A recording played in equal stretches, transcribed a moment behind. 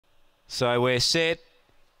So we're set.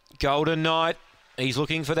 Golden Knight, he's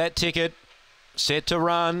looking for that ticket. Set to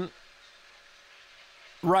run.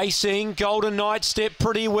 Racing, Golden Knight stepped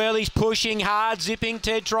pretty well. He's pushing hard, Zipping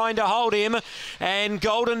Ted trying to hold him, and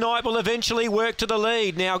Golden Knight will eventually work to the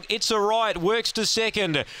lead. Now, It's a Right works to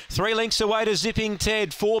second. 3 lengths away to Zipping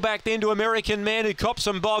Ted. 4 back then to American Man, who cops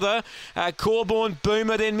some bother. Corborn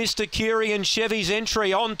Boomer, then Mr. Curie and Chevy's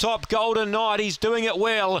Entry. On top, Golden Knight. He's doing it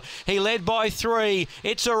well. He led by 3.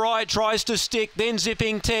 It's a Right tries to stick, then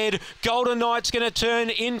Zipping Ted. Golden Knight's going to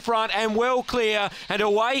turn in front and well clear, and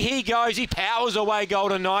away he goes. He powers away,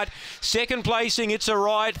 Golden Knight. Second placing, It's a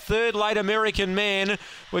Right. Third, Late American Man.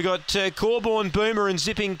 We got Corborn Boomer and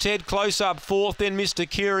Zipping Ted close up. 4th, then Mr.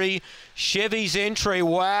 Curie. Chevy's Entry.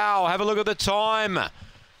 Wow, have a look at the time.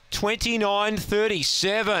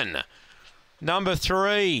 29:37. Number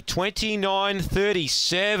 3,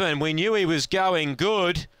 29:37. We knew he was going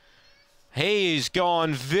good. He is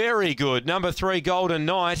gone very good. Number 3, Golden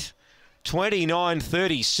Knight.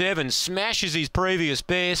 29:37. Smashes his previous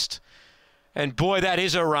best. And boy, that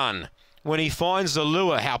is a run. When he finds the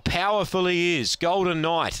lure, how powerful he is. Golden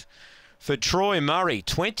Knight for Troy Murray,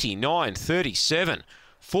 29:37.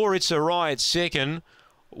 4 It's a Right second.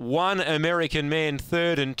 1 American Man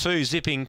third, and 2 Zipping